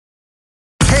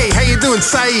doing,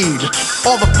 Saeed?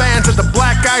 All the fans at the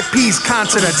Black Eyed Peas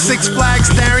concert at Six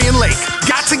Flags Darien Lake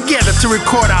got together to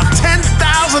record our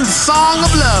 10,000th song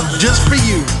of love just for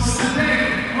you.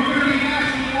 Today, we're going to be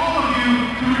asking all of you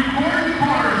to record the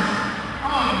chorus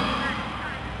of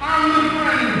our little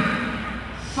friend,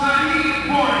 Saeed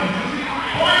Boyd.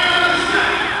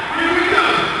 Here we go.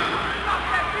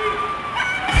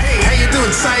 Hey, how you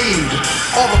doing, Saeed?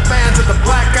 All the fans at the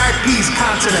Black Eyed Peas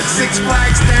concert at Six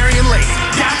Flags Darien Lake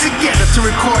got together to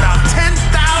record our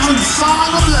 10,000th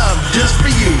song of love just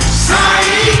for you.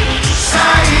 Saeed,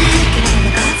 Saeed,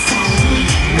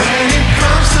 when it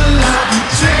comes to love, you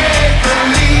take